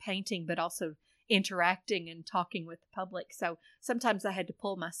only painting, but also interacting and talking with the public. So sometimes I had to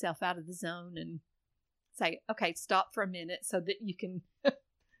pull myself out of the zone and say, okay, stop for a minute so that you can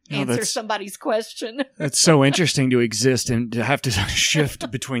answer somebody's question. That's so interesting to exist and to have to shift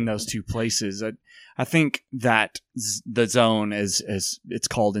between those two places. I think that the zone, as it's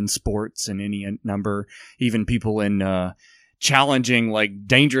called in sports and any number, even people in challenging, like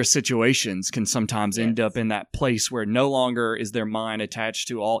dangerous situations, can sometimes end up in that place where no longer is their mind attached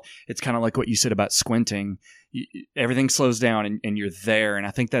to all. It's kind of like what you said about squinting. Everything slows down and you're there. And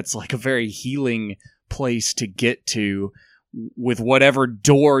I think that's like a very healing place to get to with whatever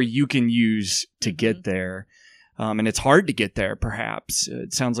door you can use to get there. And it's hard to get there, perhaps.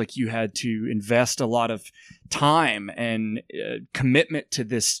 It sounds like you had to invest a lot of time and commitment to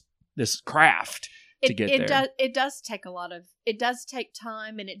this craft to get there. It does take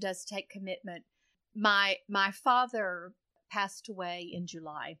time, and it does take commitment. My father passed away in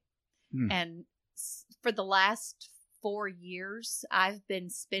July. And for the last 4 years, I've been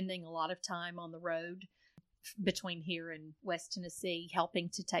spending a lot of time on the road between here and West Tennessee, helping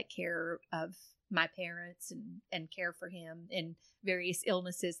to take care of my parents and care for him in various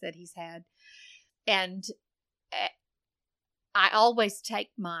illnesses that he's had. And I always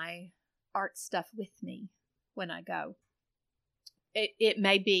take my art stuff with me when I go. It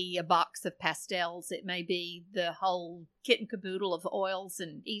may be a box of pastels. It may be the whole kit and caboodle of oils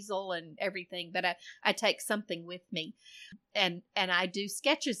and easel and everything, but I take something with me. And I do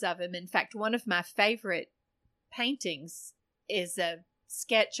sketches of him. In fact, one of my favorite paintings is a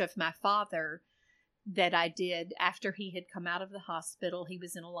sketch of my father that I did after he had come out of the hospital. He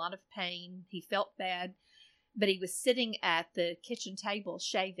was in a lot of pain. He felt bad, but he was sitting at the kitchen table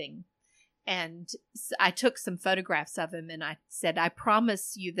shaving. And I took some photographs of him and I said, I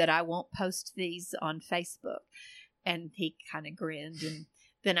promise you that I won't post these on Facebook. And he kind of grinned. And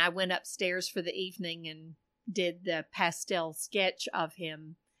then I went upstairs for the evening and did the pastel sketch of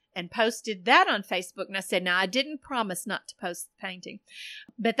him and posted that on Facebook. And I said, now I didn't promise not to post the painting,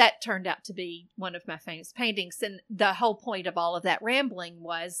 but that turned out to be one of my famous paintings. And the whole point of all of that rambling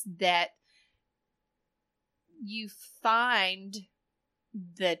was that you find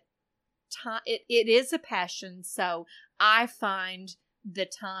that time, it is a passion. So I find the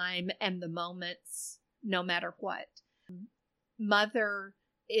time and the moments no matter what. Mother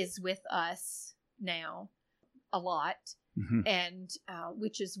is with us now a lot, and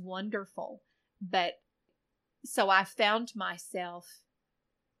which is wonderful. But so I found myself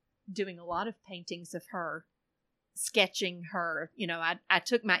doing a lot of paintings of her, sketching her. I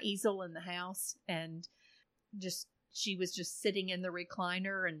took my easel in the house and she was just sitting in the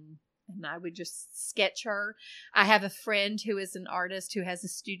recliner and I would just sketch her. I have a friend who is an artist who has a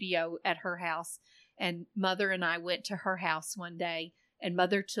studio at her house, and Mother and I went to her house one day, and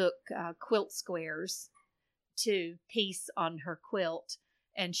Mother took quilt squares to piece on her quilt,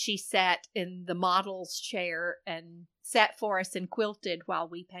 and she sat in the model's chair and sat for us and quilted while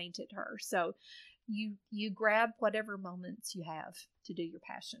we painted her. So you grab whatever moments you have to do your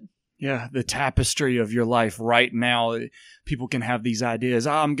passion. Yeah, the tapestry of your life right now. People can have these ideas.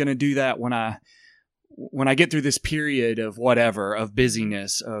 I'm going to do that when I get through this period of whatever, of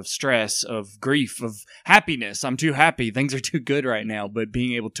busyness, of stress, of grief, of happiness. I'm too happy. Things are too good right now. But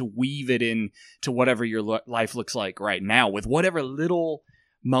being able to weave it in to whatever your life looks like right now with whatever little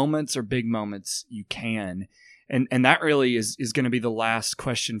moments or big moments you can. And that really is going to be the last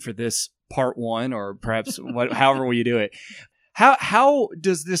question for this part one, or perhaps however way you do it. How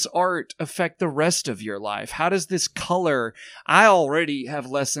does this art affect the rest of your life? How does this color? I already have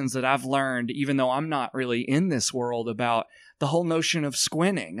lessons that I've learned, even though I'm not really in this world, about the whole notion of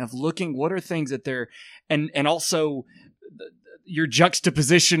squinting, of looking, what are things that they're, and also your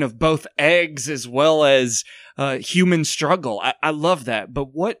juxtaposition of both eggs as well as human struggle. I love that.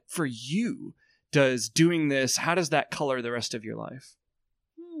 But what for you does doing this, how does that color the rest of your life?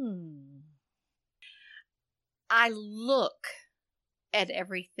 I look at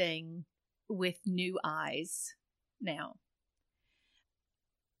everything with new eyes now.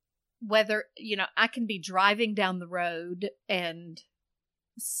 Whether, I can be driving down the road and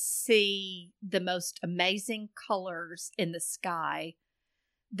see the most amazing colors in the sky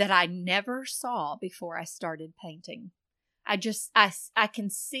that I never saw before I started painting. I can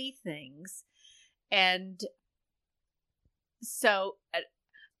see things. And so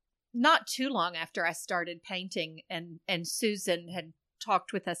not too long after I started painting and Susan had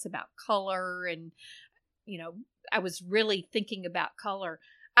talked with us about color and, I was really thinking about color.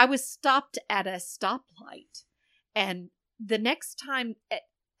 I was stopped at a stoplight, and the next time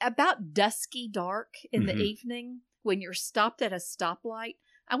about dusky dark in the evening, when you're stopped at a stoplight,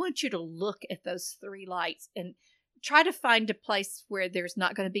 I want you to look at those three lights and try to find a place where there's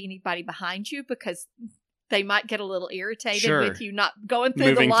not going to be anybody behind you, because they might get a little irritated with you not going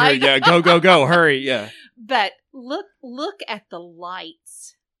through the light. Yeah, go, hurry, yeah. But look at the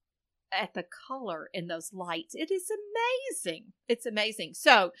lights, at the color in those lights. It is amazing. It's amazing.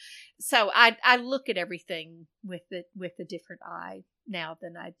 So I look at everything with a different eye now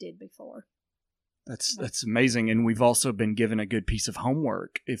than I did before. That's amazing. And we've also been given a good piece of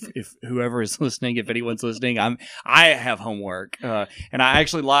homework. If whoever is listening, if anyone's listening, I have homework. And I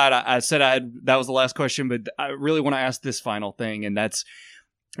actually lied. I said that was the last question, but I really want to ask this final thing. And that's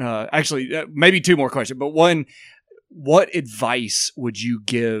actually maybe two more questions, but one, what advice would you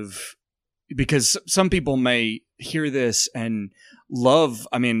give? Because some people may hear this and love,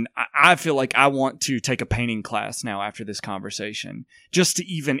 I feel like I want to take a painting class now after this conversation, just to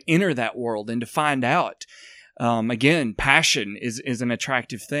even enter that world and to find out. Again, passion is an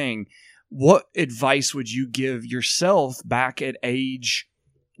attractive thing. What advice would you give yourself back at age,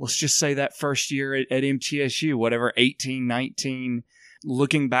 let's just say that first year at MTSU, whatever, 18, 19,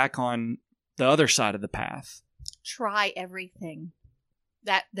 looking back on the other side of the path. Try everything.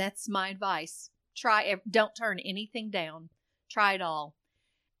 That's my advice. Don't turn anything down. Try it all.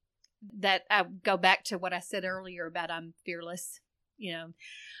 That I go back to what I said earlier about I'm fearless.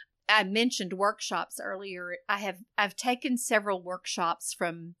 I mentioned workshops earlier. I've taken several workshops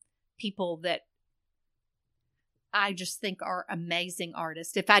from people that I just think are amazing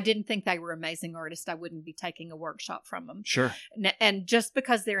artists. If I didn't think they were amazing artists, I wouldn't be taking a workshop from them. Sure. And just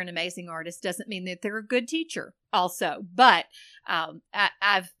because they're an amazing artist doesn't mean that they're a good teacher also. But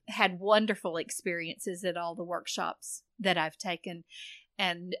I've had wonderful experiences at all the workshops that I've taken.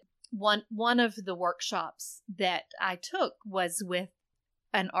 And one of the workshops that I took was with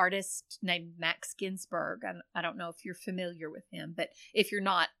an artist named Max Ginsberg. I don't know if you're familiar with him, but if you're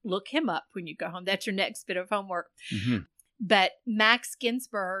not, look him up when you go home. That's your next bit of homework. Mm-hmm. But Max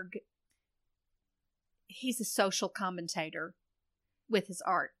Ginsberg, he's a social commentator with his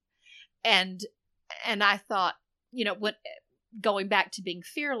art. And I thought, when going back to being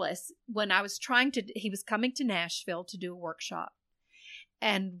fearless, when I was he was coming to Nashville to do a workshop.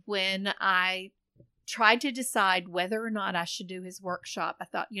 And when I tried to decide whether or not I should do his workshop, I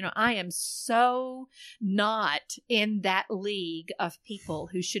thought, I am so not in that league of people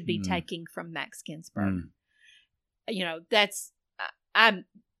who should be taking from Max Ginsberg. I'm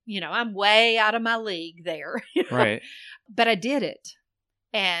way out of my league there. Right. But I did it.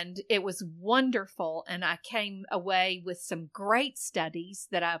 And it was wonderful. And I came away with some great studies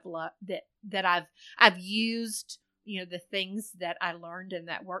that I've used, the things that I learned in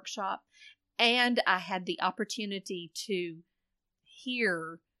that workshop. And I had the opportunity to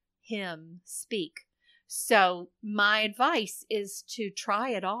hear him speak. So my advice is to try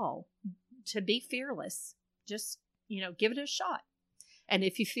it all, to be fearless. Just, give it a shot. And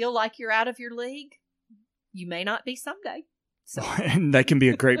if you feel like you're out of your league, you may not be someday. So. And that can be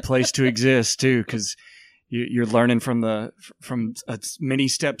a great place to exist too, because you're learning from many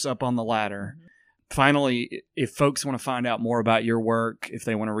steps up on the ladder. Mm-hmm. Finally, if folks want to find out more about your work, if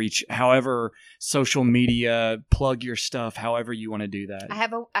they want to reach, however, social media, plug your stuff, however you want to do that. I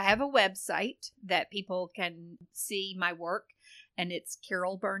have a website that people can see my work, and it's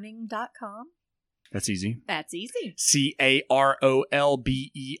carolburning.com. That's easy. That's easy. CarolBerning.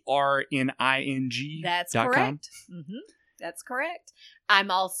 That's correct. Mm-hmm. That's correct.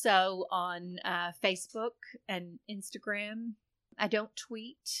 I'm also on Facebook and Instagram. I don't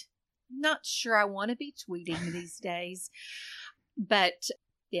tweet. Not sure I want to be tweeting these days, but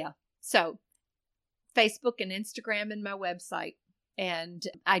yeah. So Facebook and Instagram and my website. And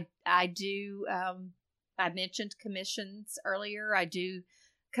I do, I mentioned commissions earlier. I do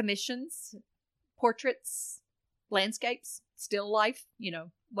commissions, portraits, landscapes, still life,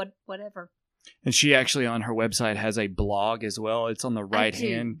 whatever. And she actually on her website has a blog as well. It's on the right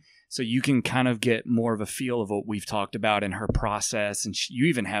hand. So you can kind of get more of a feel of what we've talked about in her process. And you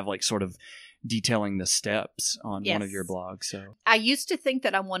even have sort of detailing the steps on one of your blogs. So I used to think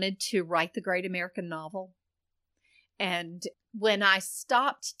that I wanted to write the great American novel. And when I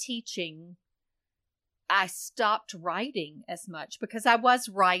stopped teaching, I stopped writing as much because I was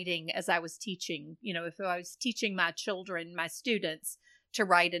writing as I was teaching. If I was teaching my children, my students to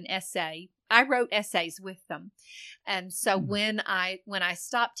write an essay, I wrote essays with them. And so when I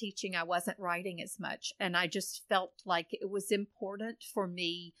stopped teaching, I wasn't writing as much. And I just felt like it was important for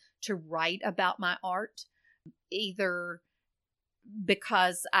me to write about my art, either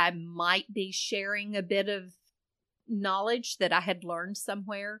because I might be sharing a bit of knowledge that I had learned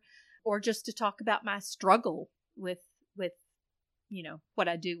somewhere, or just to talk about my struggle with what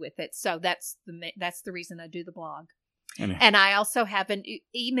I do with it. So that's the reason I do the blog. And I also have an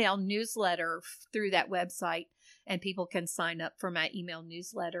email newsletter through that website, and people can sign up for my email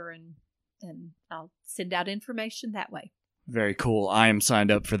newsletter, and I'll send out information that way. Very cool. I am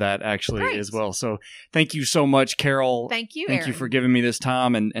signed up for that actually as well. So thank you so much, Carol. Thank you, Thank Aaron. you for giving me this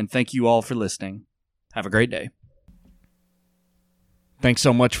time, and thank you all for listening. Have a great day. Thanks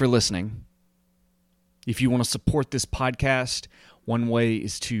so much for listening. If you want to support this podcast, one way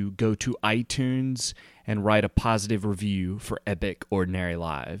is to go to iTunes and write a positive review for Epic Ordinary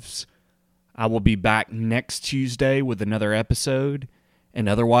Lives. I will be back next Tuesday with another episode, and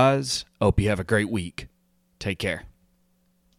otherwise, I hope you have a great week. Take care.